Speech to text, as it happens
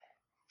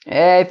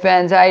Hey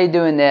friends, how you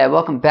doing there?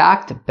 Welcome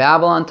back to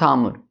Babylon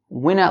Talmud.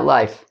 Win at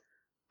life.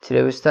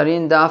 Today we're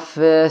studying Daf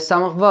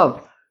Samach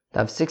Vav,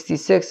 Daf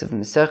 66 of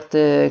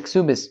Masechta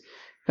Ksubis.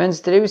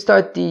 Friends, today we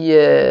start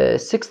the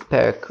sixth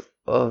parak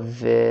of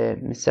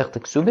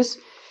Masechta Ksubis.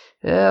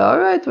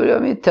 Alright, what do you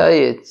want me to tell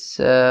you? It's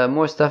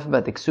more stuff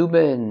about the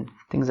Ksuba and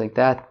things like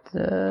that.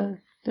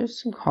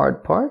 There's some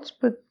hard parts,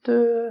 but we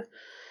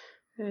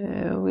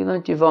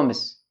learned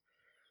Yevomis.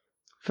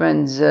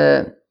 Friends,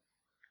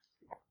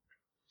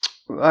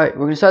 alright,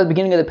 we're going to start at the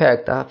beginning of the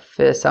parak.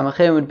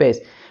 Samachem Beis.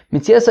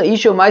 Mitziasa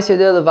isho ma'aser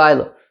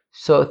levaila.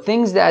 So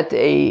things that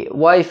a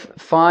wife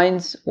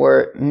finds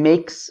or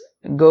makes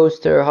goes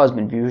to her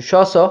husband.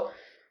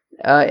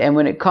 And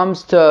when it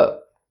comes to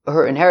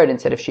her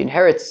inheritance, that if she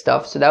inherits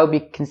stuff, so that would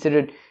be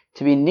considered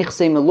to be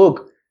nichsei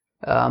melug,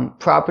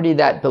 property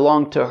that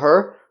belonged to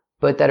her,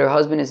 but that her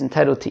husband is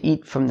entitled to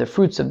eat from the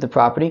fruits of the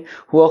property.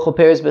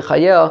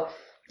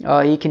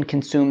 He can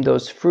consume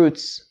those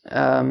fruits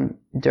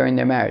during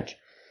their marriage.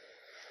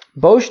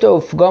 Now,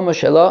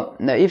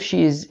 if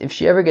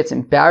she ever gets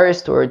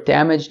embarrassed or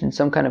damaged in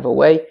some kind of a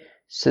way,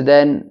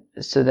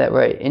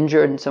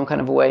 injured in some kind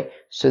of a way,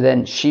 so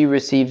then she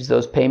receives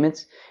those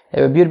payments.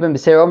 Rabbi Yehuda ben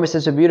Beseir Omer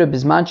says, Rabbi Yehuda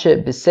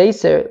bismanche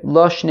beseiser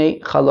lo shnei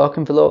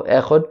chalakim v'lo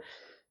echod.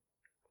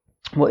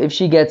 Well, if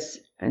she gets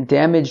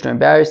damaged or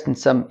embarrassed in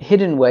some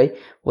hidden way,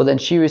 well then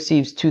she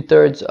receives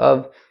 2/3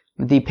 of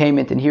the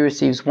payment and he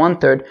receives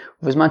 1/3.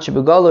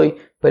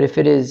 But if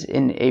it is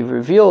in a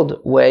revealed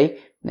way,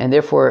 and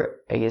therefore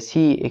I guess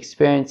he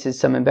experiences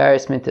some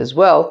embarrassment as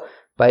well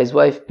by his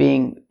wife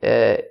being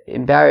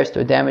embarrassed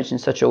or damaged in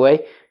such a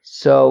way,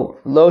 so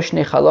lo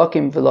shnei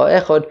chalakim v'lo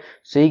echod,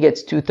 so he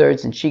gets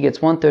 2/3 and she gets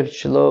 1/3.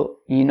 Shelo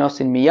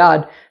yinosin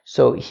miyad,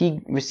 so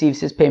he receives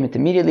his payment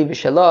immediately.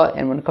 V'shala,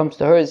 and when it comes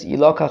to hers,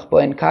 yilokach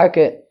bo'en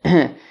karke,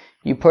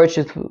 you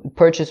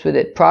purchase with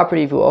it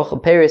property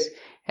v'ochel peris,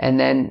 and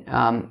then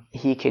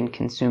he can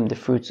consume the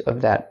fruits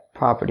of that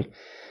property.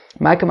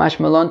 Ma'ikamash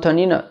malon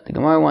tonina, the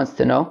Gemara wants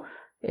to know,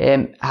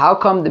 how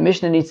come the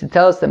Mishnah needs to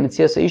tell us that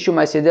mitziasa ishu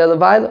ma'aser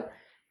levaila?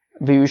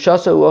 Right,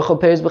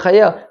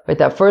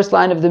 that first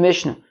line of the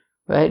Mishnah,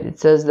 right? It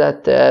says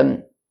that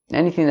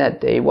anything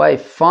that a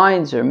wife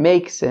finds or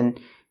makes, and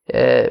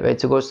right,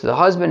 so goes to the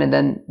husband, and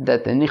then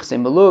that the nichsei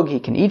melug,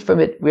 he can eat from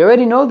it. We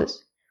already know this.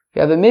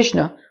 We have a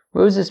Mishnah.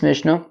 Where was this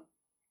Mishnah?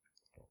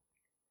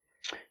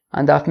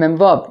 On Daf Mem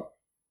Vav.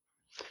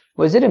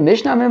 Was it a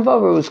Mishnah on Mem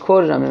Vav or it was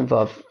quoted on Mem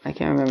Vav? I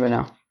can't remember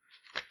now.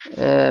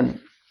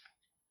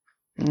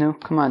 No,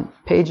 come on,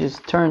 pages,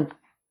 turn.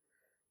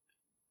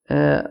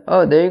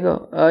 Oh, there you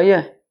go. Oh,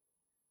 yeah.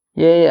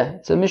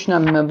 It's a Mishnah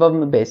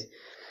Mevav base.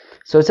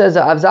 So it says,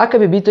 Avzaka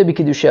bebito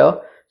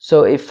b'kidushel.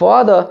 So a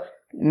father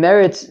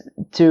merits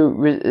to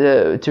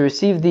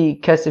receive the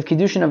kesef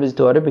kiddushin of his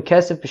daughter,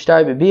 b'kesef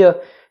b'shtar b'biyah,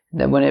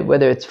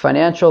 whether it's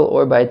financial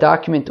or by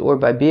document or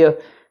by biyah.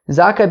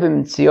 Zaka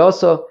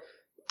b'mitzioso,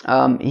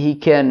 he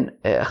can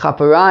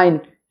chaparain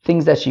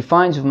things that she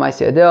finds with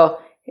ma'aseh adel,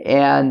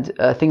 and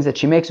things that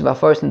she makes with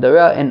afaris and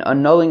dara, and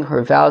annulling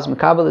her vows.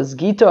 Mekabel is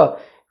gita.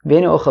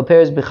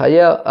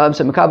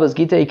 Mekabel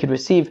gita, he could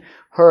receive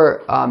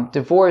her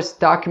divorce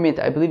document.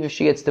 I believe if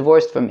she gets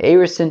divorced from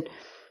Erison,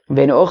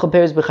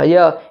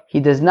 he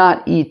does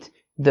not eat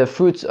the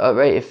fruits.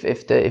 Right,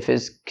 if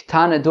his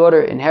Ketana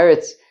daughter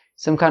inherits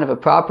some kind of a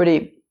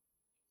property,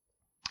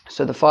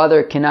 so the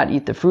father cannot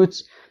eat the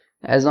fruits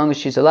as long as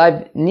she's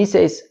alive.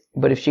 Nises,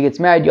 but if she gets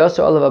married, Yosser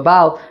Olav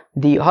Abal,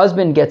 the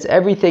husband gets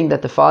everything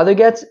that the father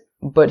gets,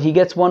 but he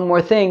gets one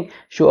more thing,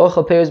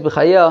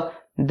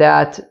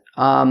 that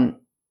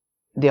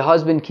the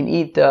husband can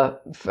eat the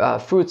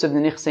fruits of the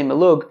nichsei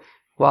melug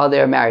while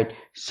they are married.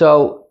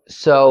 So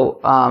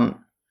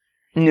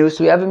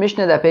we have a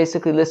Mishnah that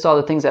basically lists all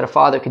the things that a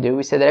father can do.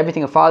 We say that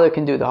everything a father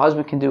can do, the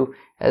husband can do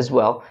as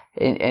well,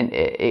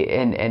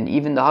 and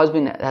even the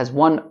husband has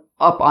one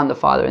up on the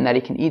father in that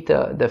he can eat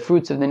the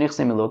fruits of the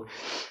nichsei melug.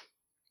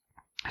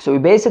 So we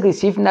basically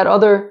see from that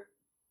other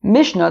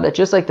Mishnah that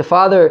just like the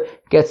father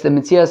gets the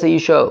mitzias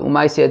isha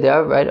u'ma'aseh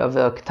adel, right, of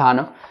the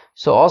Ketana,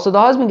 so also the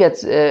husband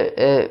gets,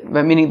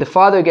 meaning the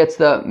father gets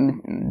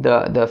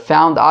the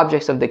found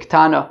objects of the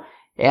Ketana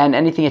and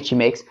anything that she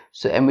makes.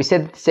 So, and we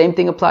said that the same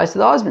thing applies to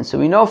the husband. So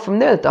we know from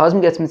there that the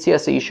husband gets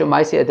mitzias isha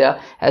u'ma'aseh adel,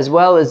 as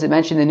well as it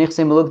mentioned the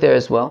nichsei melug there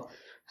as well.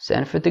 So,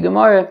 and for the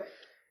Gemara,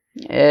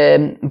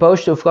 well,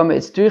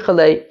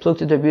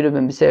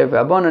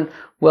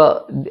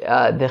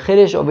 the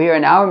chiddush over here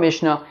in our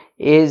Mishnah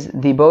is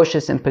the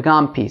Boshas and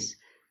Pagam piece.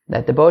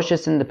 That the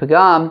Boshas and the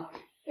Pagam,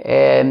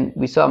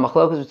 we saw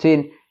machlokas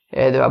between the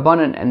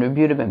Rabbanan and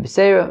Rabbi Yehuda ben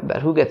Beseira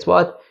about who gets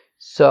what.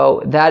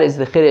 So that is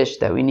the chiddush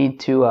that we need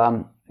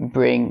to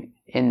bring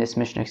in this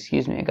Mishnah.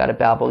 Excuse me, I got a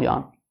babble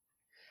yawn.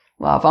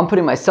 Well, if I'm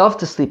putting myself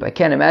to sleep, I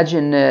can't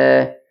imagine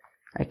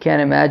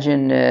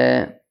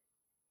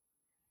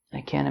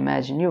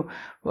you.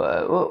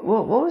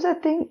 What was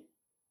that thing?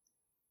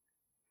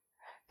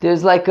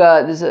 There's like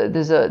there's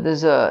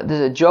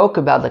a joke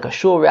about like a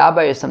shul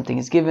rabbi or something.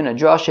 He's given a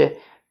drasha,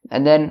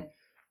 and then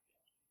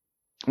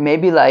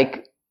maybe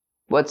like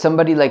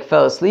somebody like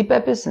fell asleep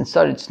epis and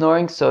started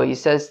snoring, so he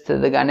says to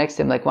the guy next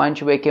to him, like, why don't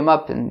you wake him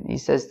up? And he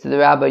says to the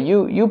rabbi,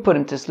 you put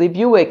him to sleep,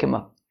 you wake him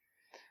up.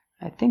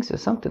 I think so,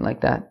 something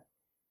like that.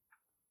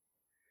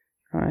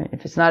 Alright,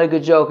 if it's not a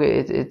good joke,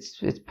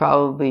 it's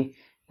probably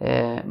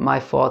my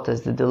fault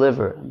as the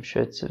deliverer. I'm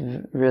sure it's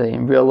really,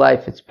 in real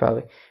life, it's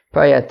probably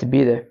had to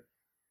be there.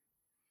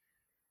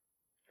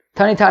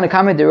 Tani Tana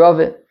Kame de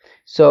Rave.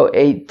 So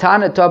a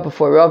Tana taught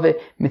before Rave,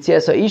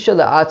 Mitziasa Isha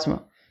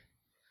la'atzma.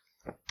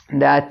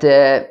 That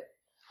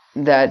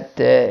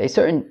a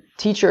certain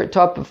teacher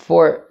taught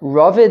before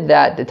Rave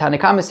that the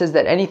Tanakama says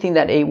that anything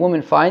that a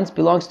woman finds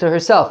belongs to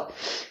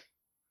herself.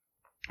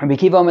 Rabbi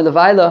Kiva Omer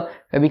Levaila,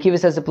 Rabbi Kiva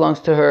says it belongs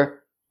to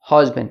her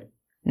husband.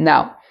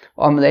 Now,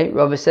 Omer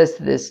Rave says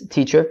to this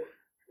teacher,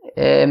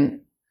 Hashto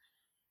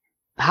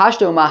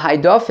ma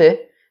haidofe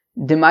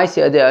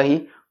demaisi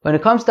adeahi. When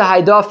it comes to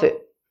haidofe,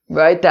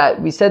 right?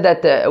 That we said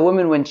that a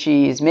woman, when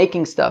she is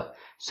making stuff,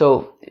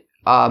 so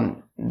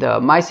the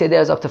Maiseh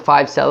is up to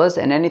 5 selas,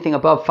 and anything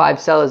above 5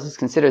 selas is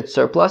considered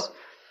surplus.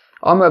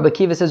 Omer Rabbi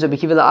Kiva says Rabbi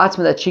Kiva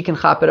la'atzma that she can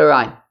chap it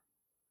arayin.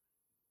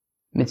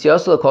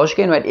 Mitziyos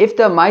l'koshkein, right? If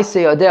the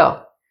Maiseh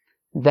Yodel,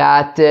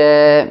 that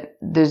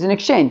there's an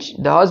exchange.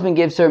 The husband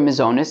gives her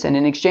mizonis, and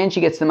in exchange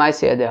she gets the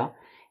Maiseh Yodel.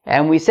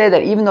 And we say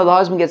that even though the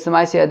husband gets the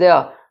Maiseh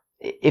Yodel,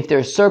 if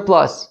there's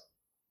surplus,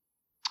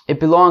 it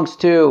belongs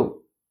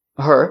to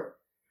her.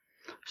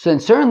 So then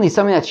certainly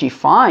something that she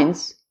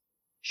finds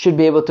should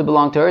be able to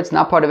belong to her. It's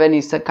not part of any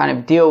kind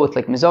of deal with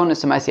like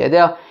mizonis or Maiseh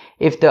Yodel.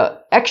 If the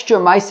extra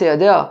Maiseh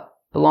Yodel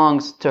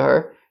belongs to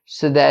her,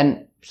 so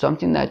then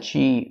something that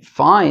she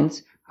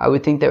finds, I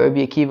would think that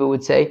Rabbi Akiva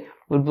would say,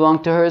 would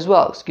belong to her as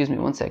well. Excuse me,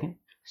 one second.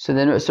 So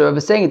I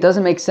was saying it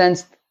doesn't make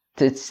sense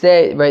to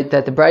say, right,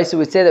 that the Brisa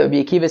would say that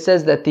Rabbi Akiva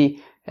says that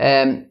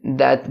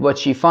that what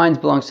she finds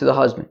belongs to the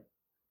husband.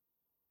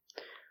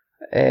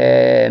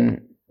 The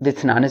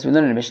Tananis, we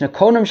learned in the Mishnah,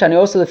 Konam Shani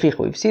Osa Lefichu.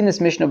 We've seen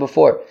this Mishnah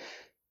before.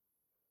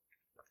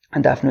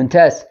 And Daf Nun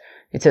Tes,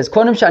 it says,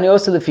 Konam Shani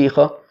Osa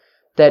Lefichu,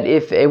 that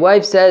if a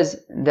wife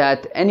says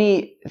that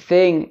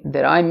anything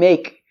that I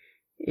make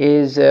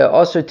is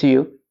also to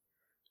you,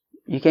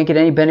 you can't get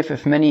any benefit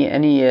from any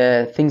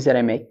things that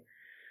I make.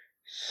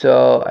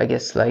 So I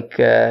guess like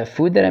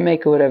food that I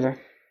make or whatever.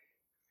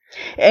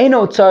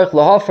 Eino tzarich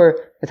lahofer.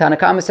 The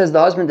Tanakama says the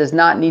husband does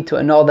not need to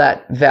annul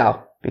that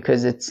vow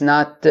because it's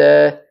not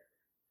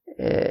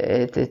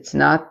it's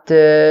not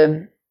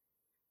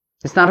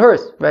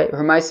hers, right?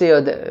 Her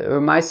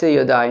Maiseh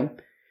Yodayim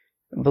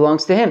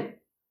belongs to him.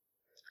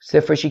 So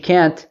therefore she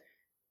can't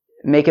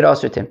make it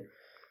also to him.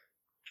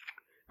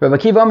 Rabbi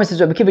Kiva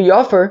says Rabbi Kiva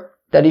Yofer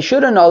that he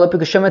should annul it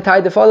because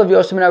Shematai the fall of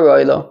Yosem and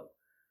Aroilo,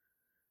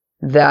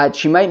 that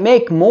she might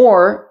make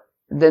more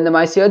than the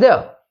Maiseh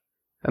Yodel.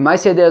 A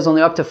Maiseh Yodel is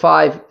only up to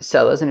 5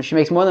 selas, and if she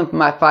makes more than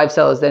 5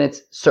 selas, then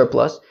it's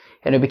surplus.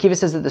 And Rabbi Kiva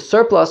says that the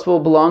surplus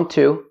will belong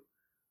to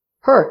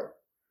her.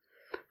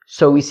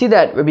 So we see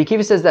that Rabbi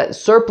Kiva says that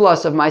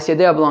surplus of Maiseh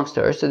Yodel belongs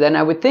to her. So then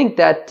I would think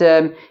that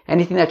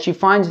anything that she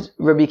finds,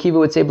 Rabbi Kiva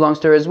would say belongs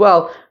to her as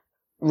well.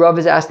 Rav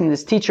is asking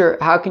this teacher,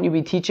 how can you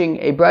be teaching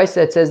a brisa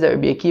that says that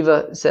Rabbi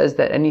Akiva says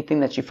that anything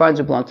that she finds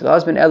will belong to the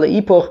husband? Ela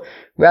ipoch,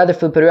 rather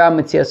flip it around,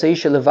 Mitzias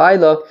Aisha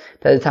levailo,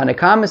 that the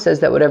Tanakama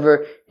says that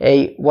whatever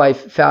a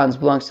wife finds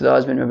belongs to the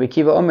husband. Rabbi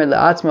Akiva omer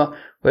le'atzma,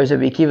 whereas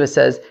Rabbi Akiva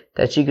says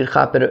that she could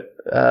chap it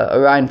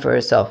arayin for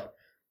herself.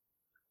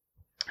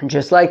 And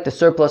just like the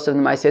surplus of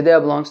the Maiseh Yodel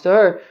belongs to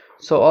her,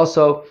 so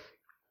also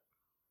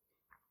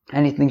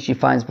anything she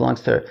finds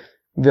belongs to her.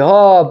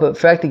 V'ha, but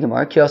fact the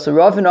Gemara, ki also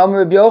Ravin omer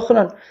Rabbi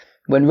Yochanan.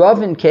 When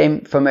Ravin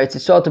came from Eretz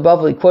Yisrael to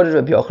Bavel, he quoted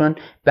Rabbi Yochanan,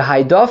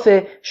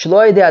 "B'haidafe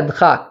shlo yedei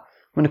adchak."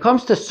 When it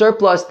comes to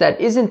surplus that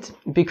isn't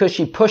because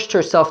she pushed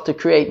herself to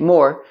create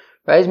more,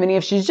 right? Meaning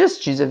if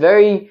she's a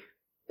very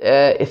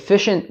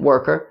efficient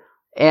worker,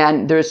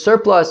 and there's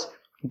surplus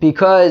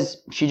because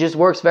she just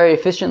works very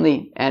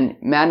efficiently and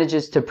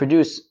manages to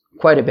produce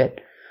quite a bit.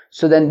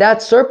 So then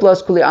that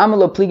surplus, kuli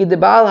amalo pligi de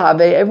baal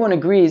have, everyone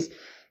agrees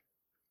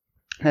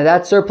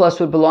that surplus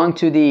would belong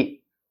to the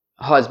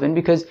husband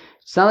because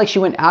it's not like she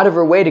went out of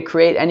her way to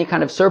create any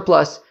kind of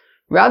surplus.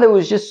 Rather, it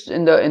was just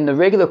in the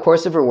regular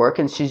course of her work,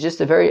 and she's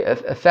just a very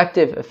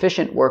effective,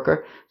 efficient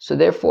worker. So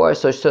therefore,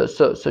 so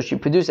she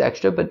produced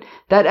extra, but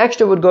that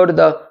extra would go to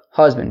the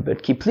husband.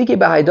 But kiplike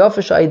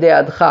b'haidofish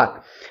aidei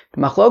adchak.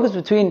 The machlokas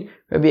between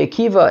Rabbi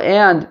Akiva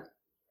and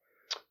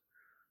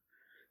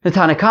the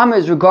Tanakama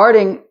is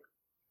regarding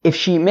if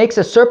she makes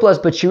a surplus,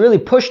 but she really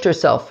pushed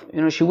herself.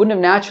 She wouldn't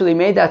have naturally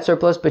made that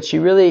surplus, but she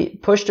really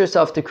pushed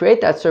herself to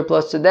create that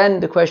surplus. So then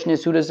the question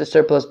is, who does the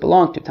surplus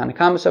belong to?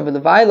 Tanakama Sover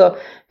Levaila.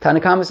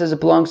 Tanakama says it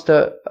belongs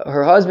to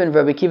her husband.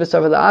 Rabbi Kiva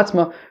Sover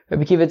Le'atzma.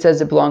 Rabbi Kiva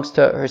says it belongs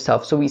to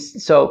herself.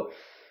 So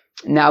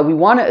now we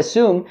want to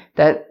assume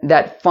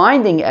that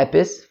finding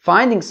epis,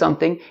 finding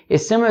something,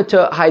 is similar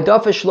to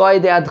Haidafish Lo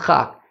Yedei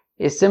Adchak.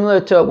 Is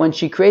similar to when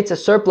she creates a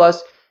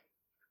surplus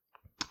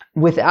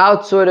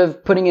without sort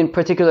of putting in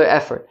particular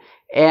effort.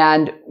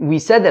 And we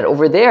said that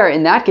over there,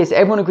 in that case,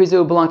 everyone agrees it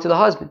would belong to the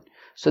husband.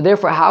 So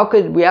therefore, how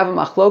could we have a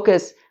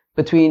machlokas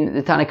between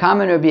the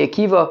Tanakama and Rabbi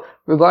Akiva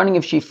regarding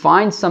if she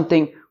finds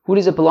something, who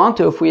does it belong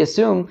to? If we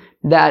assume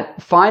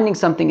that finding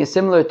something is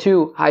similar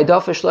to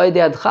Haidafa Shlai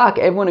De'adchak,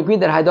 everyone agreed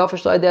that Haidafa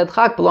Shlai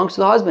De'adchak belongs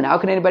to the husband. How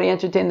can anybody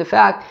entertain the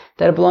fact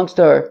that it belongs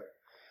to her?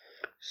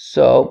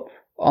 So,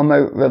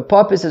 Rav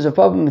Papa says, Rav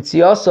Papa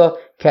Mitziyasa,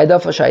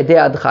 Haidafa Shlai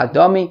De'adchak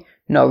Dami.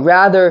 No,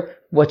 rather,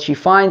 what she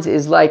finds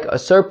is like a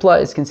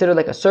surplus, is considered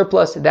like a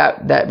surplus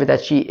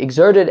that she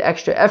exerted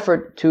extra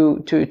effort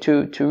to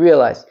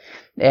realize.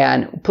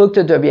 And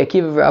Plukta Rabbi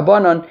Akiva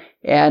Rabbanon,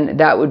 and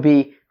that would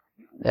be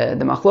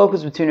the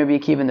machlokus between Rabbi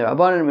Akiva and the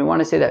Rabbanon. We want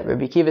to say that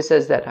Rabbi Akiva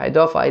says that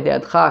Haidafa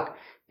Aidei Adchak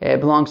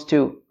belongs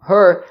to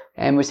her,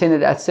 and we're saying that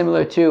that's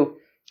similar to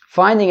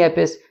finding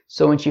epis.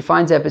 So when she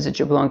finds epis, it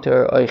should belong to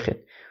her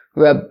oichet.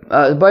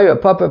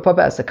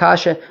 Papa asks a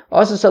kasha.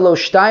 Also, salo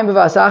shtayim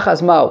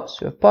b'vasachas mao.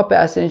 So Papa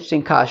asks an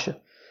interesting kasha.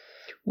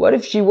 What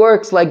if she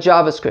works like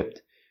JavaScript?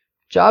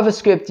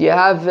 JavaScript, you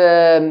have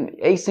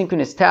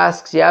asynchronous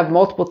tasks. You have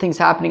multiple things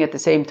happening at the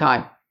same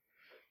time.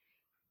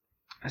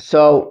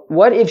 So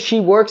what if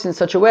she works in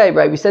such a way,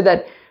 right? We said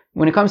that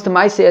when it comes to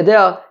Maaseh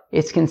Adel,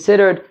 it's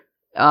considered,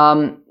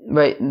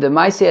 right, the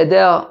Maaseh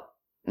Adel,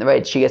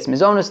 right, she gets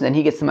Mizonos and then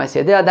he gets the Maaseh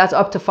Adel. That's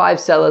up to 5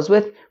 sellers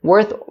worth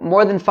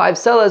more than 5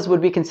 sellers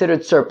would be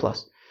considered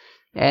surplus.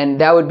 And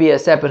that would be a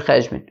separate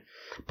cheshbon.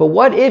 But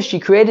what if she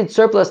created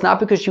surplus not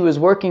because she was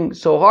working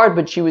so hard,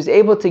 but she was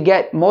able to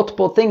get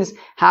multiple things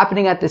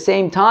happening at the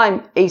same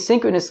time,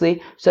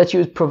 asynchronously, so that she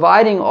was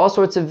providing all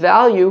sorts of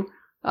value,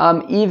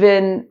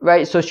 even,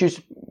 right, so she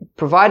was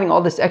providing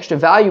all this extra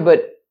value,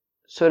 but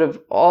sort of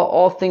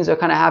all things are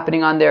kind of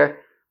happening on their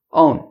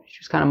own. She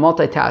was kind of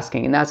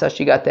multitasking, and that's how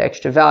she got the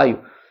extra value.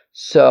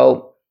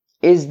 So,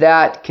 is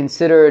that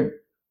considered,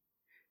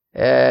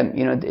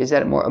 is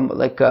that more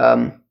like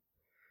the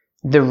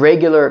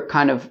regular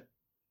kind of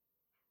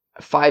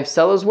 5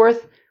 sellers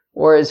worth,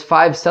 or is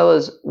 5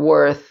 sellers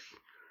worth,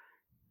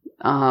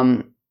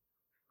 I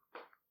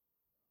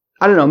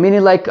don't know,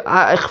 meaning like,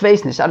 I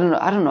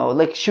don't know,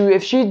 like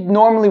if she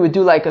normally would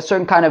do like a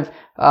certain kind of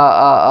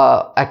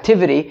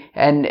activity,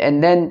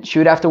 and then she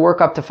would have to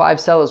work up to 5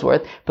 sellers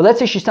worth, but let's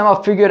say she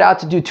somehow figured out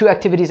to do 2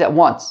 activities at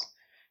once.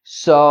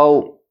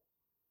 So,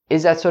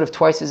 is that sort of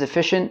twice as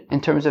efficient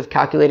in terms of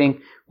calculating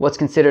what's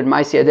considered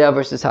Maaseh Adel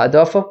versus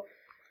Hadafa?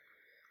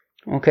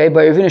 Okay,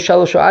 but Ravina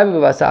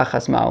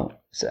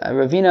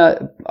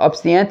Ravina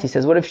ups the ante,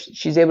 says, what if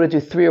she's able to do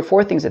 3 or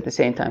 4 things at the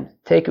same time?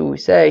 Take it, we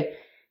say,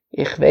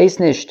 ich weiß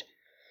nicht.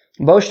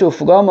 Boshtu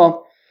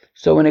Fugamo.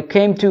 So when it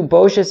came to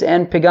Boshes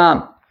and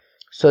Pegam,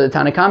 so the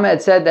Tanakama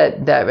had said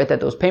that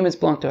those payments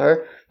belong to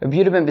her. Rabbi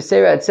Yehuda ben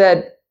Beseira had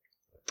said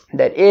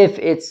that if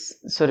it's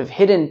sort of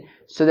hidden,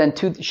 so then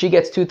she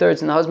gets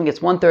 2/3 and the husband gets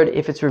 1/3.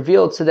 If it's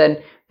revealed, so then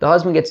the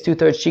husband gets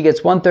 2/3, she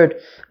gets 1/3.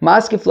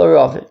 Maskif lo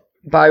Rav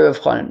by Rav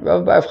Chanan.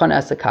 Rav Chanan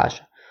asked the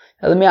kasha.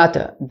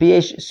 Elamiata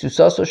biesh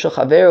susaso shel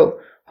chaveru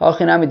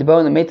hachinami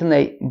debon lemetin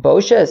le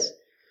Boshes.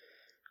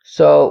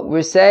 So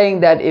we're saying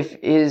that if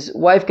his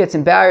wife gets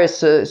embarrassed,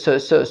 so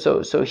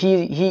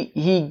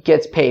he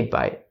gets paid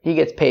by it. He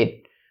gets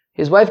paid.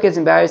 His wife gets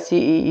embarrassed,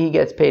 he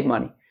gets paid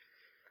money.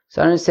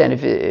 So I don't understand,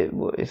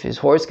 if his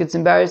horse gets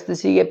embarrassed,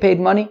 does he get paid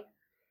money?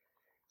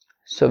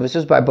 So if this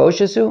was by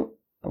Boshesu,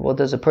 well,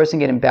 does a person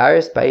get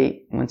embarrassed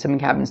by when something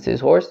happens to his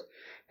horse?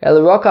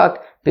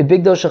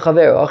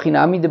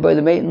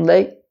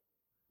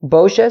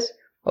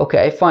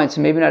 Okay, fine.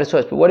 So maybe not his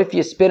horse, but what if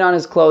you spit on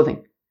his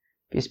clothing?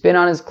 If you spit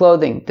on his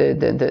clothing,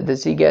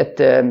 does he get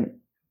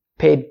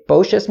paid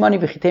Boshes money?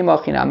 If you're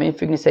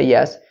going to say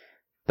yes,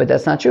 but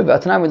that's not true. We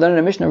learn in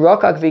the Mishnah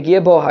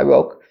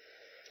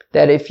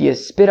that if you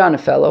spit on a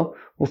fellow,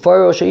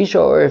 or if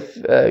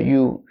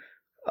you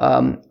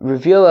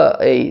reveal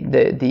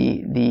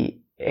the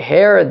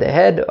hair, the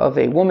head of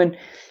a woman,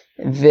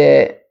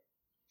 or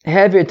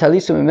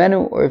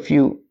if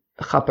you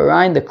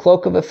chaperine the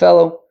cloak of a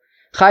fellow,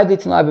 you have to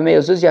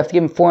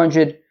give him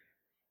 400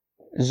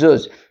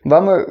 zuz.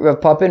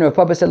 Rav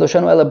Papa said,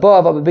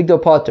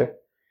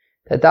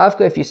 that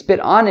dafka if you spit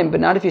on him,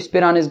 but not if you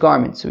spit on his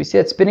garment. So we see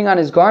that spitting on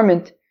his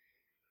garment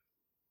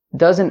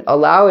doesn't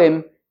allow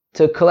him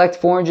to collect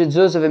 400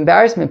 zuz of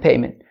embarrassment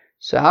payment.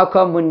 So how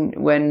come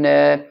when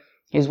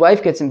his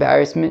wife gets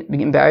embarrassed,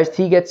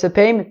 he gets a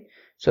payment?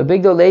 So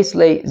bigdo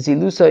leisle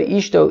zilusa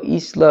ishto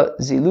isla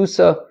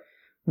zilusa.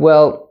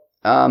 Well,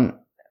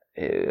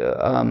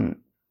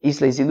 isla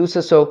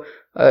zilusa. So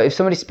if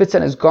somebody spits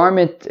on his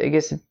garment, I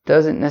guess it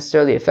doesn't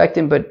necessarily affect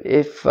him. But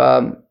if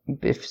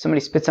somebody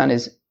spits on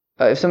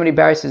if somebody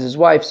embarrasses his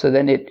wife, so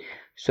then it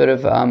sort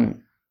of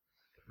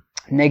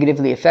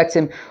negatively affects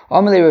him.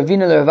 Amalei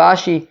Ravina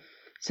Ravashi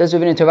says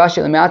Ravina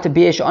Ravashi Lamata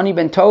Biesh Ani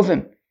Ben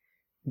Tovim.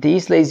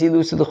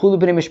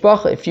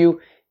 If you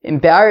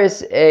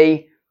embarrass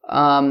a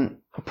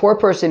poor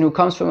person who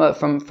comes from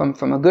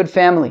a good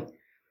family,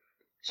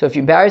 so if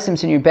you embarrass him,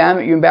 so you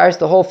embarrass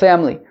the whole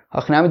family.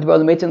 So do you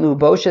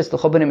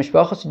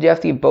have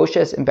to give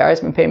Boshes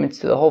embarrassment payments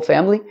to the whole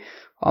family?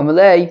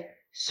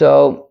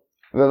 So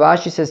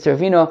Ravashi says to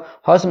Ravino,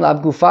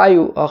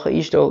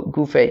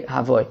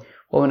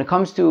 well, when it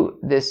comes to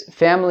this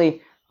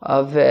family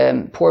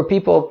poor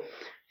people.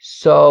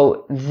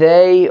 So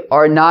they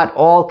are not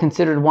all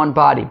considered one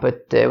body.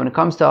 But when it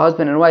comes to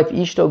husband and wife,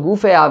 ishto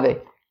gufe ave,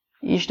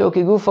 ishto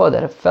ke gufo,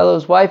 that a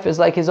fellow's wife is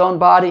like his own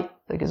body,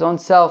 like his own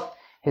self,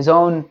 his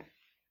own,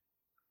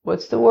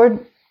 what's the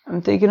word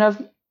I'm thinking of?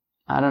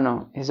 I don't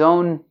know, his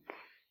own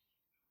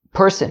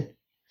person,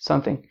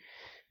 something.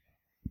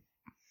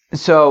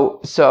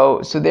 So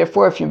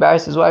therefore, if you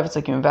embarrass his wife, it's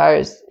like you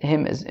embarrass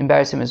him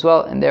as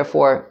well, and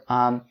therefore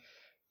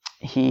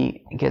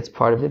he gets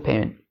part of the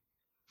payment.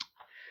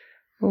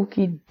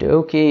 Okie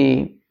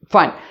dokie.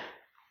 Fine.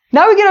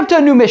 Now we get up to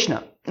a new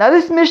Mishnah. Now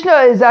this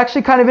Mishnah is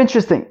actually kind of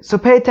interesting, so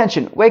pay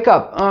attention. Wake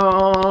up.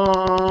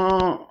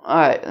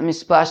 Alright, let me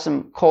splash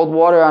some cold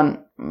water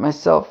on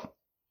myself.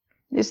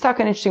 This is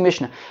talking an interesting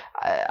Mishnah.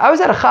 I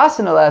was at a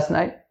chasana last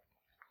night.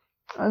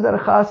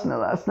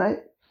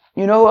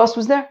 You know who else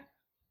was there?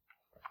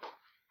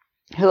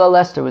 Hillel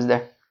Lester was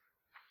there.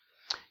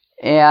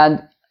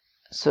 And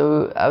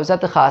so I was at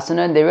the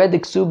chasana, and they read the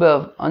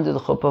ksuba under the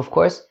chuppah, of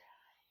course.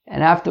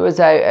 And afterwards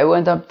I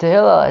went up to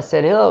Hillel. I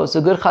said, Hillel, it was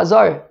a good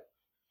chazar.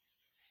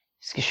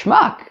 It's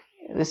geschmack.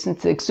 Listen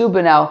to the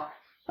ksuba now.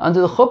 Under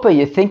the chuppah,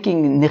 you're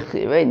thinking,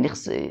 right,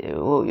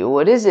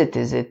 what is it?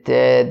 Is it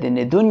the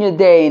Nedunya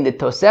day and the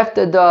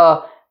Tosefta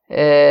da?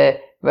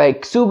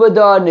 Right, ksuba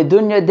da,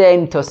 Nedunya day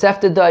and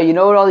Tosefta da. You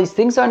know what all these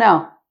things are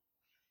now?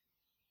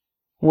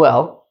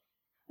 Well,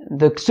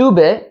 the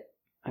ksube,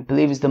 I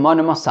believe, is the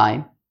Mana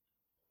Masayim.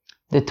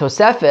 The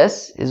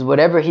Tosefes is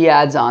whatever he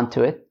adds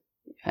onto it.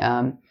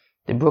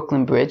 The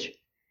Brooklyn Bridge,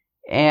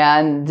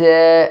 and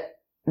the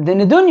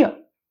Nedunya.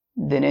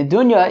 The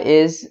Nedunya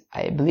is,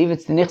 I believe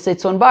it's the Nichsei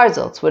Tzon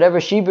Barzel. It's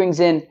whatever she brings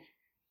in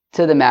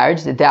to the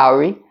marriage, the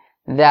dowry,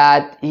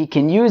 that he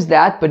can use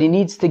that, but he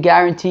needs to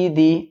guarantee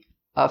the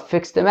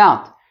fixed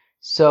amount.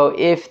 So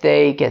if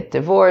they get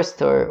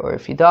divorced or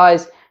if he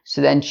dies,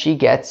 so then she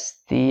gets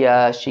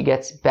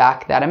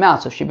back that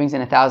amount. So if she brings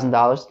in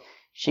 $1,000,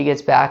 she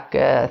gets back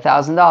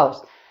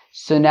 $1,000.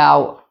 So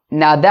now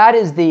that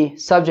is the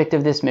subject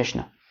of this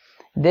Mishnah.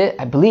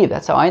 I believe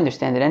that's how I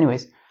understand it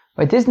anyways.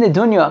 But this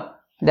Nedunya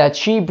that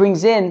she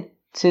brings in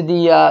to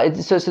the,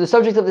 so the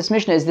subject of this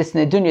Mishnah is this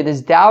Nedunya,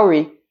 this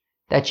dowry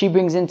that she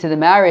brings into the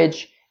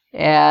marriage,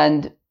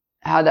 and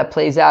how that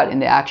plays out in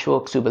the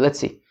actual ksuba. Let's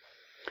see.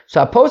 So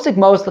aposik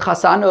mos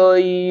lechasan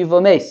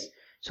vomes.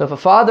 So if a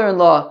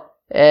father-in-law,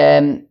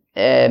 says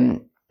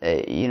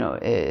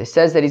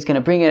that he's going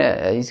to bring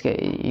in,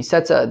 he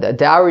sets a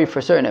dowry for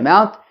a certain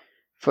amount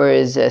for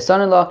his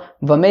son-in-law,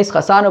 vames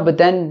chasano, but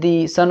then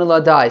the son-in-law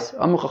dies.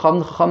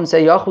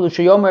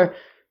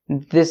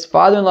 This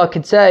father-in-law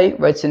could say,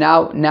 right, so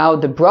now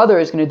the brother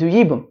is going to do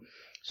yibum.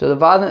 So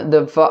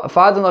the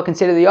father-in-law can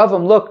say to the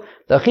yavam, look,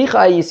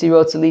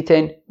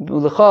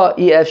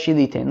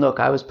 look,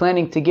 I was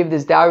planning to give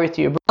this dowry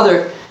to your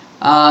brother,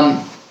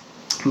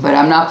 but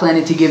I'm not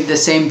planning to give the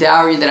same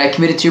dowry that I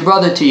committed to your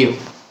brother to you.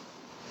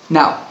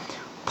 Now,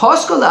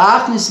 Posko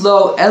la'achnis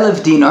lo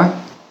 1,000 dinar,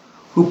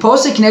 who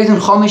posted connected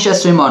chomish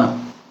esrimano.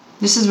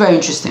 This is very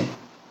interesting.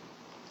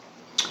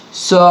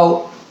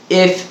 So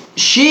if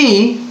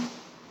she,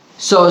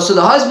 so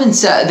the husband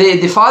said,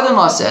 the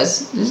father-in-law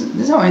says, this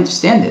is how I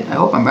understand it, I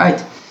hope I'm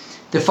right.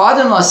 The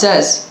father-in-law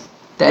says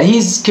that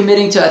he's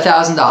committing to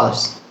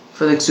 $1,000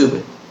 for the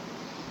ksubah,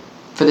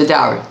 for the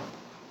dowry.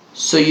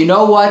 So you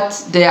know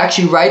what they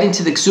actually write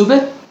into the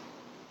ksubah?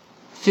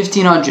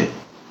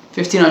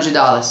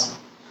 $1,500.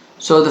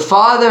 So the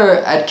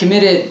father had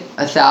committed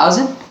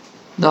 1,000.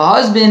 The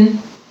husband,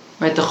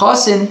 right, the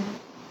chosin,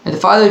 the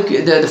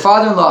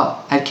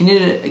father-in-law had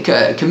committed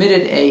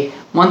a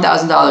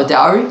 $1,000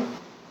 dowry.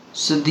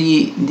 So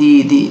the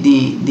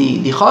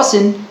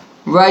chosin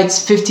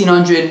writes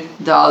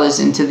 $1,500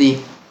 into the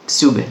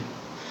ksubah.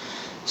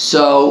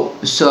 So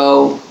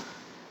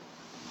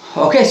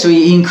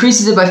he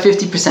increases it by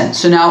 50%.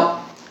 So now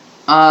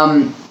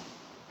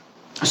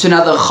the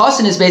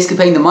chosin is basically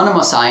paying the mana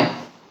masayim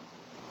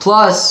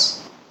plus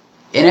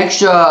an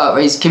extra.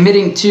 He's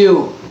committing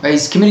to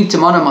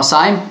mana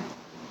masayim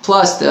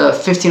plus the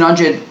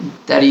 1,500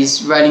 that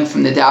he's writing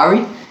from the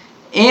dowry,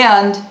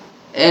 and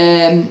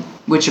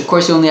which of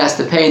course he only has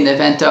to pay in the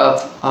event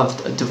of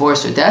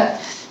divorce or death,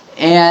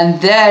 and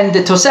then the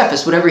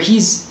tosefes, whatever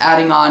he's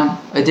adding on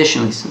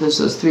additionally. So there's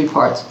those three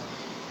parts.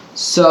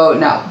 So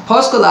now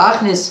posko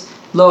la'achnis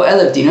lo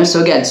 1,000 dinars.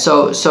 So again,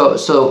 so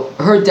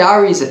her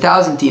dowry is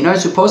 1,000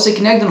 dinars. So posek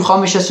connected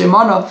chomish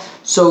esrimano.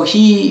 So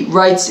he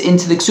writes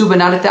into the ksuba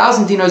not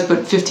 1,000 dinars but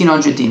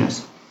 1,500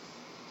 dinars.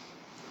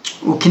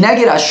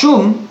 U'keneged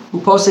ashum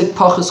uposek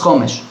pachas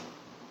chomish.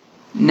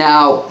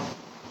 Now,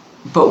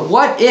 but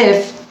what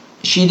if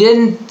she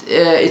didn't?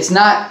 It's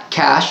not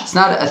cash. It's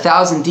not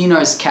 1,000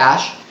 dinars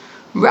cash.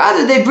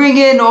 Rather, they bring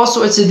in all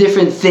sorts of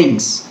different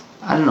things.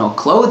 I don't know,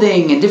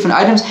 clothing and different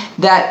items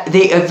that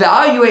they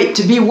evaluate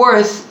to be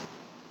worth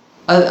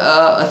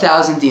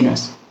 1,000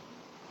 dinars.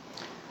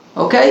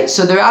 Okay,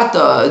 so they're at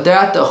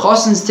the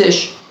chosin's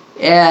tish,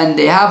 and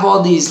they have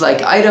all these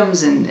like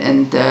items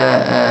and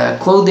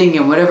clothing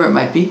and whatever it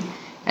might be,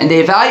 and they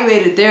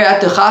evaluate it there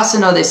at the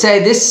chasana. They say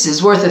this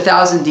is worth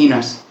 1,000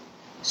 dinars.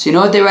 So you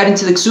know what they write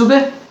into the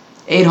ksubah?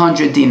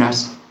 800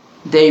 dinars.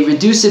 They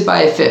reduce it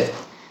by a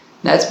fifth.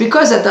 That's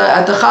because at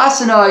the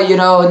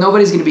chasana,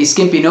 nobody's going to be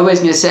skimpy. Nobody's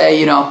going to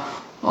say,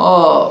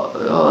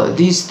 oh,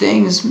 these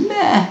things,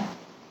 meh.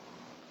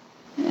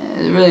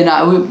 Really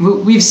not.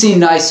 We've seen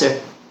nicer.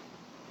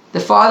 The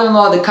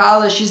father-in-law, the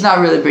kala, she's not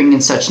really bringing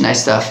in such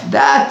nice stuff.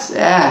 That,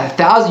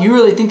 1,000, you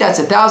really think that's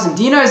 1,000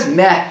 dinars?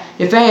 Meh.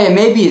 If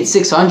maybe it's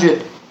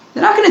 600.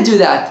 They're not going to do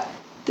that.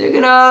 They're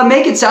going to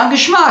make it sound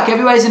geschmack.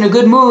 Everybody's in a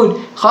good mood.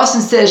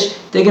 Chassan Tish,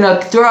 they're going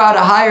to throw out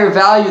a higher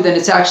value than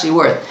it's actually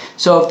worth.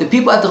 So if the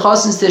people at the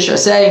Chassan Tish are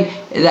saying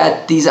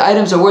that these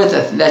items are worth,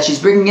 that she's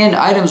bringing in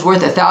items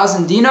worth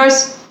 1,000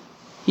 dinars,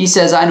 he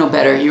says, I know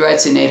better. He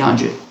writes in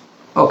 800.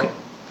 Okay.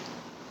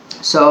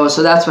 So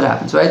that's what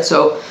happens, right?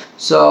 So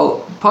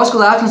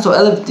Paschal Achnas,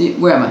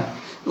 where am I?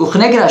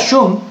 Uchneged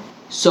Hashum.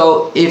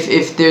 So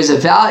if there's a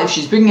value, if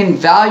she's bringing in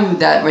value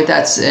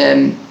that's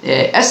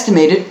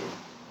estimated,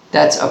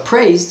 that's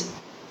appraised.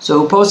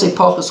 So Posek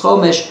Pachas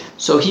Chomesh.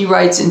 So he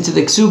writes into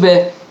the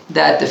Ksubeh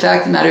that the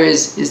fact of the matter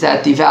is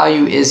that the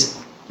value is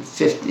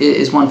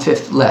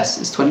 1/5 less,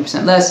 is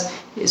 20% less.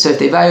 So if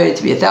they evaluate it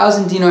to be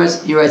 1,000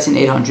 dinars, he writes in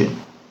 800.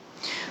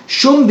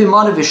 Shum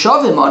b'mana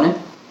v'shavim.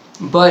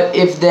 But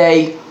if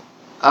they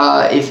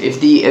if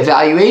the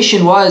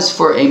evaluation was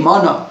for a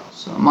mana,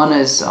 so a mana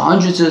is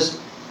 100 zus.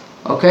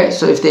 Okay,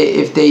 so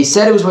if they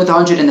said it was worth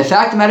 100, and the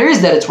fact of the matter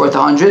is that it's worth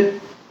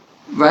 100,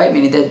 right?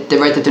 Meaning that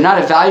they're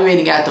not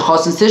evaluating at the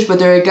Chassan Tish, but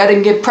they're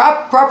getting it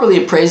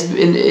properly appraised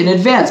in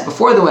advance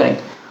before the wedding.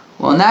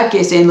 Well, in that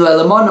case, ein lo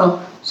ela mana.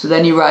 So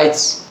then he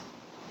writes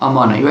a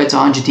mana. He writes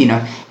 100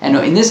 dinar, and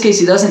in this case,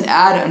 he doesn't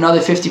add another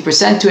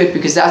 50% to it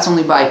because that's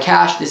only by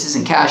cash. This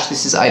isn't cash.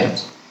 This is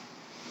items.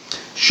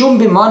 Shum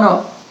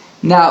b'mana.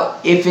 Now,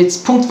 if it's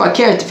punkt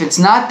vakert, if it's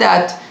not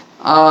that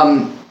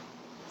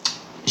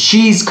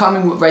she's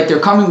coming, right, they're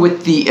coming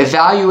with the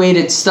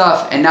evaluated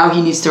stuff, and now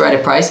he needs to write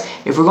a price.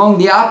 If we're going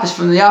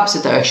from the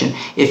opposite direction,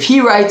 if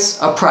he writes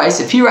a price,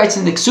 if he writes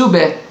in the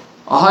ksubeh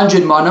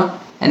 100 mana,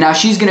 and now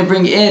she's going to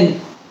bring in,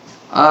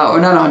 or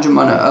not 100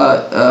 mana,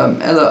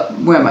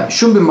 where am I?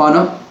 Shum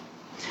b'mana,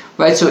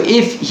 right? So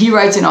if he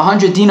writes in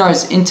 100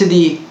 dinars into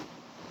the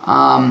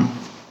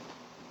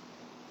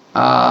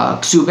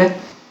ksubeh,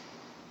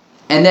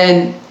 and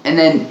then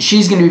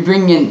she's going to be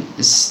bringing in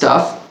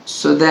stuff.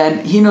 So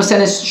then he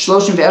nosenes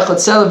shloshim ve'echad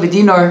sela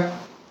v'dinar.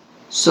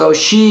 So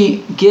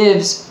she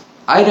gives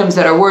items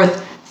that are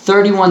worth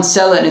 31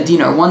 sela and a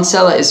dinar. One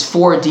sela is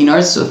 4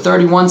 dinars, so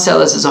 31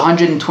 selas is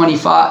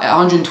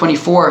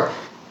 124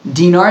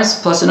 dinars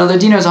plus another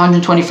dinar is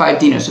 125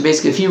 dinars. So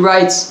basically, if he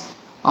writes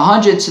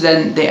 100, so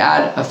then they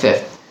add a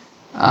fifth,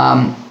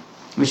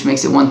 which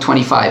makes it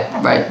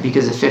 125, right?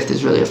 Because a fifth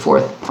is really a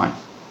fourth. Fine.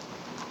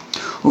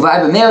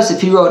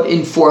 If he wrote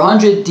in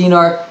 400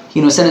 dinar,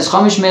 he knows his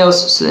chamish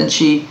meos, so then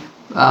she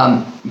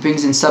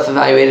brings in stuff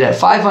evaluated at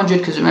 500,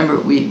 because remember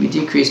we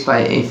decreased by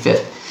a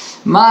fifth.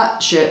 Ma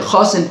she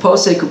chasen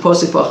posek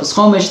uposek pachas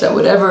chomish, that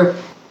whatever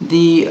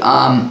the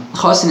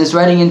chasen is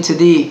writing into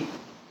the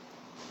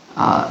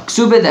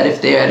ksubah, that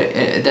if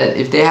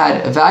they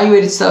had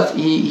evaluated stuff,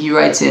 he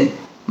writes in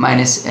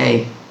minus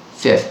a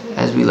fifth,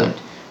 as we learned.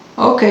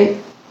 Okay,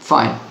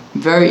 fine,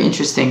 very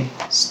interesting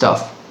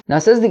stuff. Now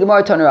says the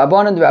Gemara, Tanu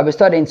Rabbanan, the Rabbi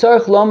started in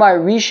Tzorich Lomar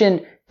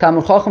Rishon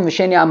Talmud Chacham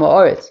V'Sheni Am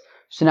Ha'aretz.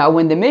 So now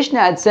when the Mishnah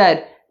had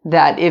said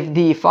that if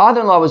the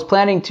father-in-law was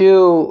planning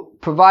to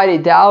provide a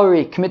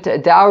dowry, commit to a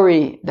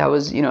dowry that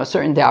was, a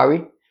certain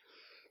dowry,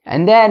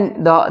 and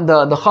then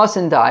the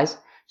chassan dies,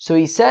 so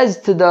he says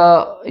to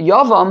the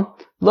yavam,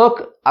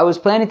 look, I was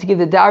planning to give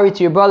the dowry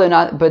to your brother,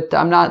 but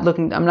I'm not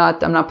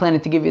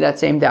planning to give you that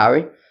same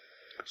dowry.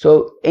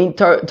 So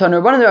certainly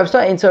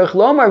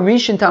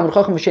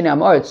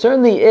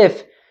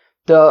if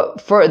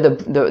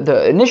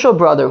the initial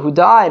brother who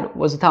died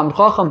was a Talmud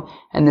Chacham,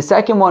 and the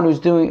second one who's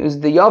the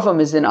Yavam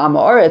is in Am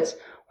Ha'aretz,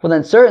 well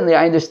then certainly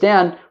I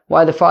understand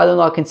why the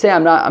father-in-law can say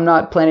I'm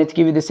not planning to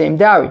give you the same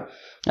dowry.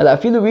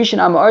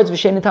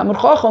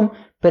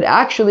 But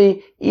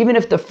actually, even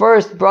if the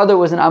first brother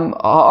was an Am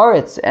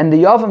Ha'aretz and the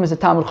Yavam is a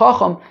Talmud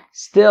Chacham,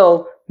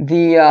 still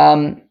the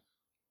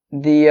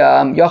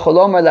Yachol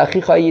Omer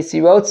L'Achicha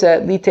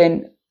Yisirotze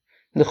Litein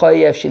L'Cha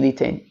Yev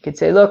Shelitain. You could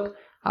say, look,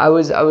 I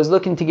was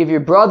looking to give your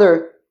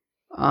brother,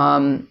 the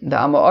Am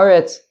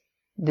Ha'aretz,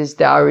 this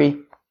dowry,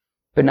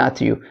 but not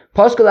to you.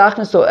 Paschal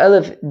Achnas so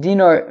Elef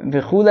Dinar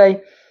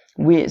V'chulei.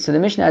 So the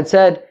Mishnah had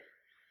said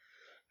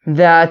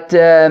that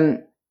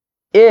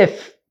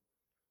if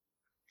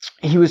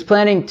he was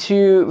planning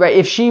to, right,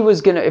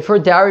 if her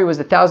dowry was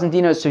 1,000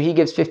 dinars, so he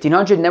gives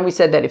 1,500, and then we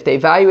said that if they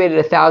evaluated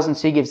 1,000,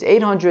 so he gives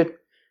 800.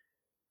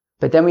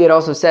 But then we had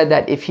also said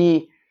that if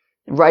he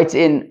writes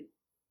in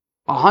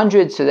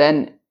 100, so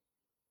then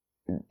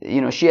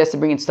she has to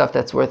bring in stuff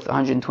that's worth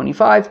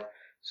 125.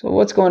 So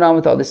what's going on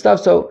with all this stuff?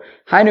 So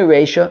Hainu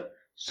Reisha.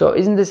 So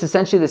isn't this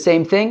essentially the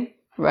same thing,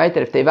 right?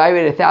 That if they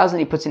evaluate 1,000,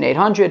 he puts in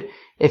 800.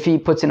 If he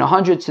puts in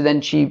 100, so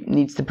then she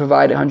needs to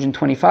provide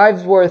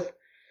 125's worth.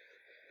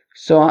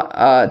 So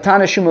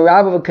Tana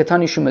Shumarabav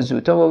Katani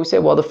Shumazuta. Well, we say,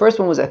 well, the first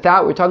one was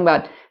 1,000. We're talking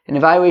about an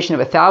evaluation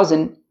of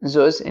 1,000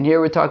 zuz, and here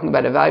we're talking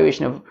about a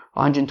valuation of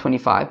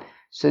 125.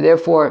 So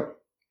therefore,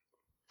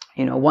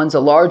 one's a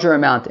larger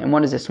amount and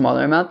one is a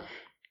smaller amount.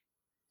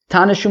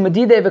 Tana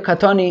shumadide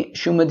v'katoni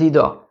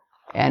shumadido.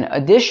 And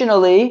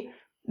additionally,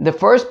 the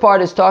first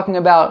part is talking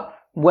about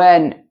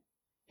when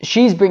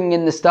she's bringing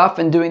in the stuff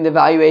and doing the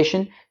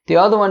valuation. The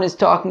other one is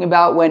talking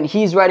about when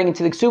he's writing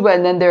into the ksuba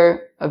and then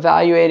they're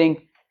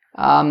evaluating,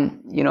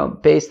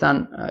 based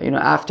on,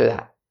 after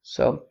that.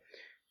 So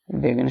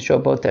they're going to show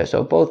both there.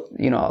 So both,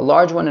 a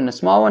large one and a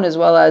small one, as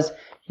well as,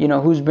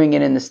 who's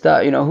bringing in the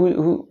stuff,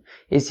 who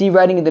is he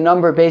writing the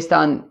number based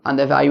on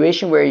the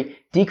evaluation where he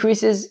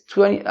decreases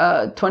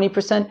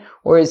 20%,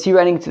 or is he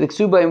writing to the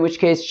ksuba, in which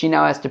case she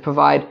now has to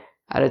provide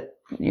at a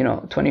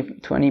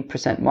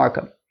 20%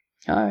 markup.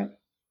 All right,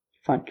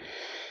 fine.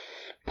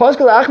 So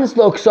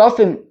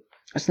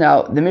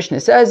now the Mishnah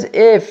says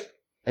if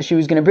she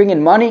was going to bring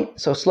in money,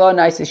 so sla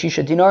nice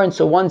shisha dinar, and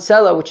so one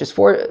selah, which is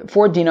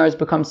four dinars,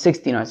 becomes 6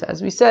 dinars,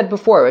 as we said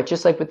before, right?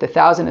 Just like with the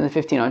 1,000 and the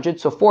 1,500,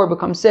 so 4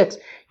 becomes 6.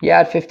 You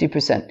add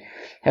 50%.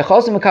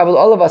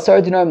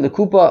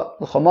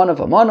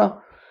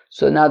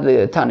 So now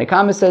the Tanna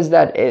Kama says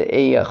that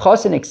a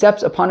chosin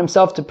accepts upon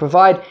himself to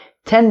provide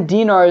 10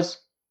 dinars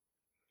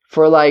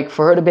for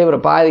her to be able to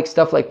buy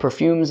stuff like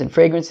perfumes and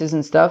fragrances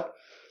and stuff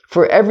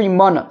for every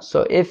mana.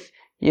 So if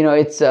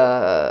it's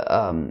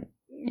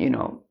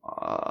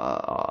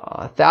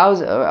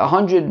 1,000,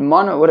 100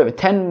 mana, whatever,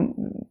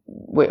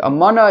 a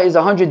mana is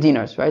 100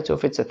 dinars, right? So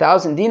if it's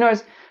 1,000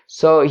 dinars,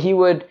 so he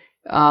would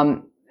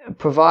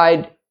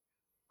provide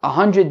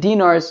 100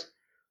 dinars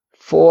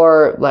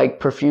for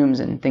perfumes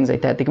and things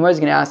like that. The Gemara is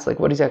going to ask,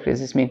 what exactly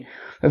does this mean?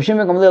 Rav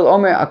Shimon Gamliel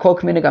Omer Akol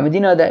K'minig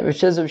HaMedina, that Rav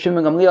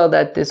Shimon Gamliel,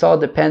 that this all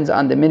depends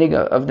on the minig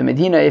of the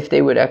Medina, if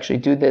they would actually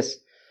do this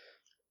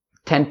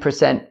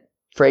 10%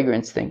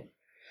 fragrance thing.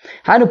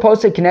 Hanu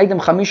posted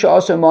Kinegdem Chamisha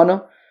also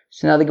Mono.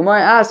 So now the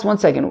Gemara asks, one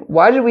second,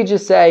 why did we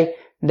just say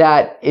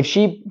that if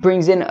she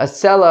brings in a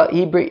selah,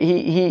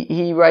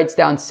 he writes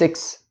down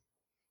 6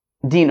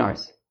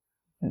 dinars?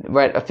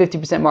 Right, a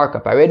 50%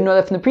 markup. I already know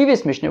that from the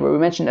previous Mishnah where we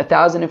mentioned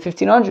 1,000 and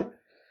 1,500.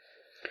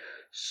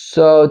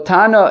 So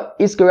Tana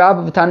Iska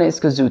Rabba Tana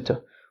Iska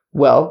Zuta.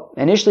 Well,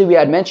 initially we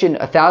had mentioned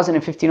 1,000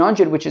 and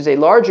 1,500, which is a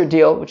larger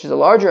deal, which is a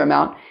larger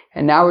amount,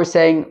 and now we're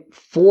saying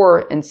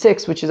 4 and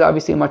 6, which is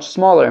obviously a much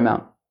smaller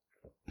amount.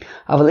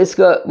 Aval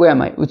Iska, where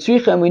am I?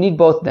 Utzricha, and we need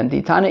both of them.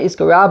 The Tana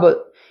Iska Rabba,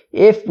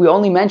 if we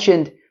only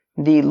mentioned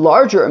the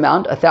larger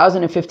amount,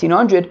 1,000 and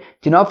 1,500,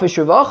 dinafish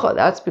ravacha.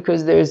 That's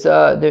because there's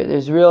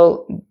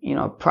real,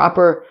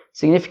 proper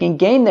significant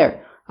gain there.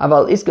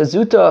 Aval iska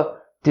zuta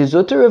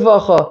dizuta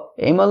ravacha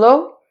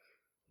emalo.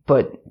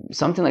 But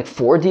something like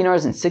 4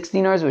 dinars and 6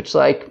 dinars, which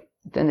at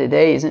the end of the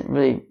day isn't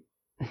really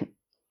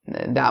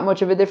that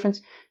much of a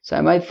difference. So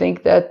I might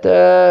think that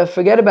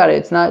forget about it.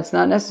 It's not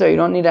necessary. You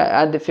don't need to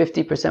add the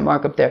 50%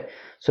 markup there.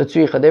 So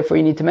tzricha. Therefore,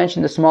 you need to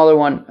mention the smaller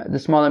amount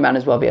as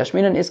well.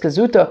 V'yashminan iska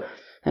zuta.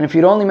 And if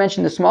you'd only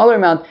mention the smaller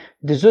amount,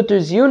 the zutter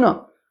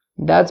ziyuna,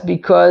 that's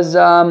because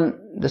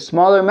the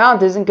smaller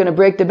amount isn't going to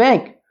break the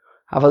bank.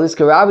 But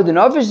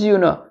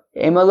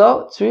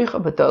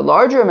the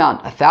larger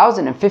amount,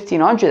 1,000 and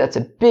 1,500, that's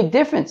a big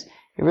difference.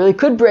 It really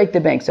could break the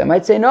bank. So I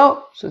might say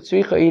no. So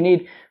tzricha, you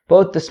need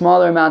both the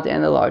smaller amount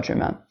and the larger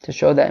amount to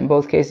show that in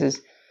both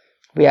cases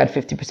we had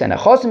 50%.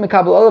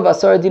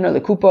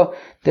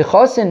 The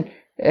chosin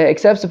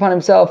accepts upon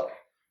himself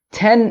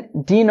 10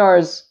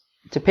 dinars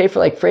to pay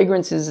for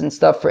fragrances and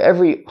stuff for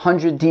every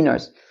 100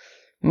 dinars.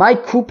 My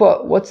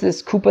kupa, what's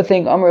this kupa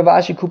thing? Amar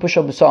Rav Ashi kupa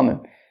shel besamim.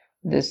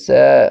 This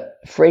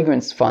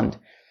fragrance fund.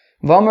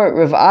 V'amar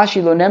Rav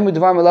Ashi lo nemu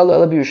dvar malalu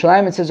ela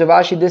b'Yerushalayim. It says Rav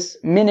Ashi, this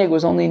minig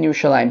was only in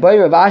Yerushalayim. Boy,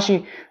 Rav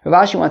Ashi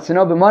wants to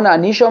know b'mana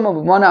anishom or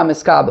b'mana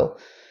ameskabel.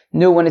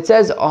 No, when it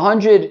says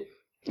 100,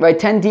 right,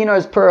 10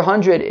 dinars per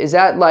 100, is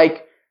that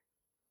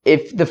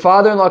if the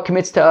father-in-law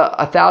commits to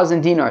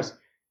 1,000 dinars?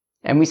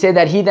 And we say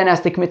that he then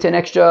has to commit to an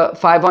extra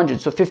 500,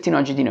 so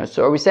 1,500 dinars.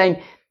 So are we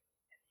saying,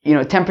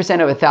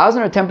 10% of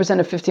 1,000 or 10%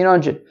 of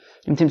 1,500?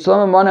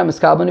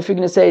 If you're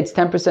going to say it's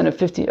 10% of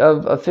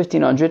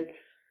 1,500,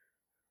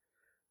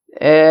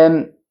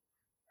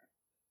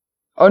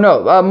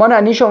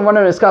 Mana Nisham, Mana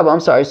Miskabel, I'm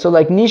sorry. So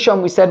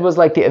Nisham we said was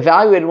the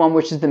evaluated one,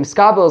 which is the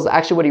Miskabel, is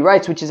actually what he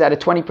writes, which is at a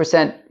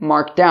 20%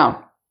 mark down,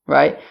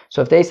 right?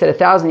 So if they said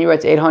 1,000, he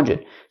writes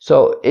 800.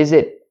 So is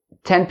it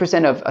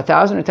 10% of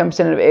 1,000 or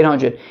 10% of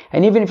 800?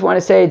 And even if you want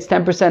to say it's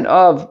 10%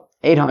 of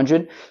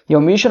 800,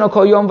 Yom Rishon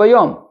kol Yom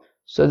Vayom.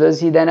 So does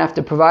he then have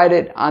to provide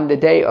it on the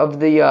day of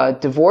the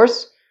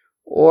divorce?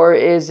 Or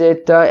is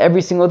it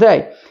every single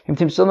day?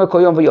 If you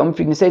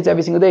can say it's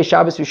every single day,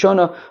 Shabbos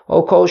Rishona,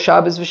 or Kol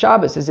Shabbos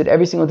v'Shabbos. Is it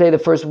every single day the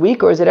first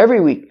week, or is it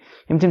every week?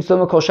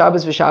 Kol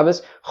Shabbos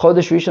v'Shabbos,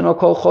 Chodesh Rishon, or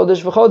Kol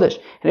Chodesh v'Chodesh.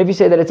 And if you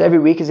say that it's every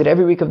week, is it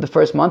every week of the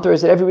first month, or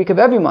is it every week of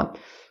every month?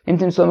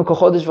 And if you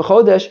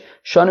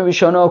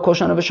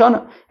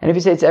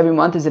say it's every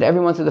month, is it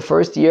every month of the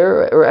first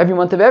year, or every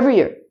month of every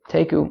year?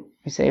 Teku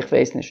We say ich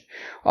weiß nicht.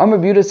 Amr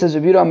Buda says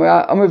Rabbi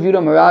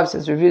Marav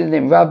says Rabbi the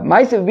name Rav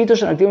Ma'aseh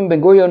Bitosh Nakdimu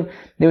Ben Gurion.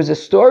 There was a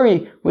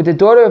story with the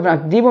daughter of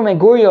Nakdimu Ben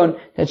Gurion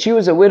that she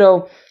was a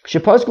widow.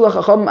 Shepaskul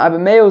Chacham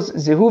Abameos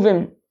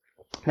Zehuvim,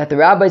 that the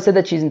rabbi said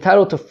that she's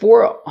entitled to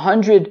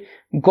 400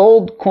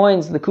 gold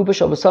coins, the Kupa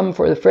Shal Basam,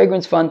 for the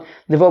fragrance fund,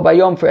 Levo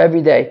Bayom, for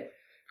every day.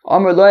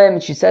 Amr Loyam,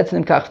 and she said to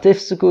them, Kach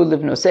Tifsuku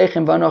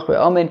Livnosechem Vanoch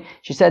Re'omen.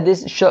 She said,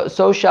 this,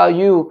 so shall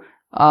you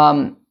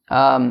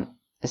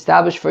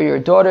establish for your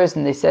daughters,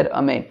 and they said,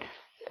 Amen.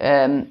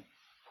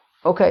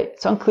 Okay,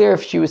 it's unclear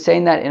if she was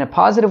saying that in a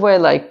positive way,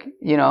 like,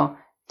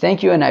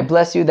 thank you and I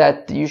bless you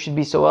that you should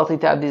be so wealthy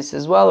to have this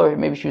as well, or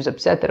maybe she was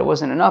upset that it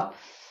wasn't enough.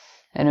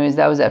 Anyways,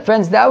 that was that.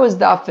 Friends, that was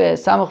Daf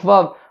Samach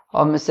Vav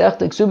of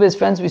Masechta Ksubis.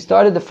 Friends, we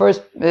started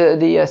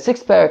the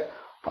sixth parak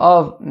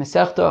of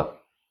Masechta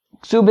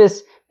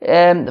Ksubis.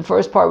 The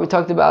first part we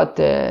talked about,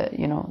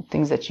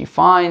 things that she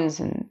finds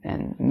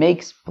and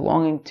makes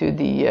belonging to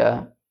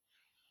the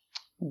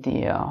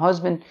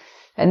husband.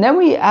 And then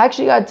we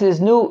actually got to this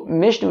new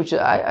Mishnah, which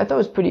I thought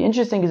was pretty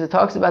interesting, because it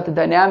talks about the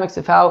dynamics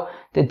of how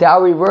the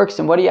dowry works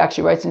and what he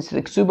actually writes into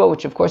the Ksuba,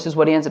 which of course is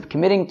what he ends up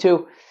committing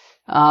to.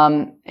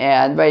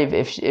 And right,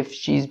 if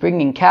she's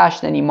bringing cash,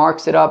 then he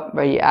marks it up.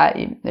 Right,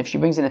 if she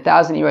brings in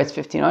 1,000, he writes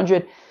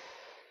 1,500.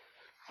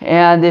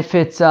 And if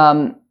it's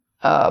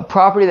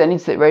property that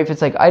needs to, right, if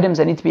it's like items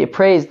that need to be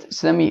appraised,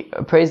 so then we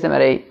appraise them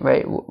at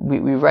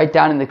we write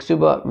down in the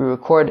Ksuba, we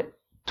record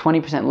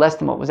 20% less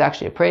than what was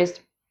actually appraised.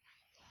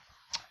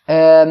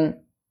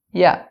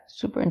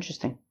 Super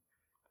interesting.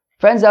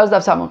 Friends, that was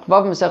Daf Samach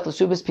Vav Masechta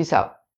Ksubis. Peace out.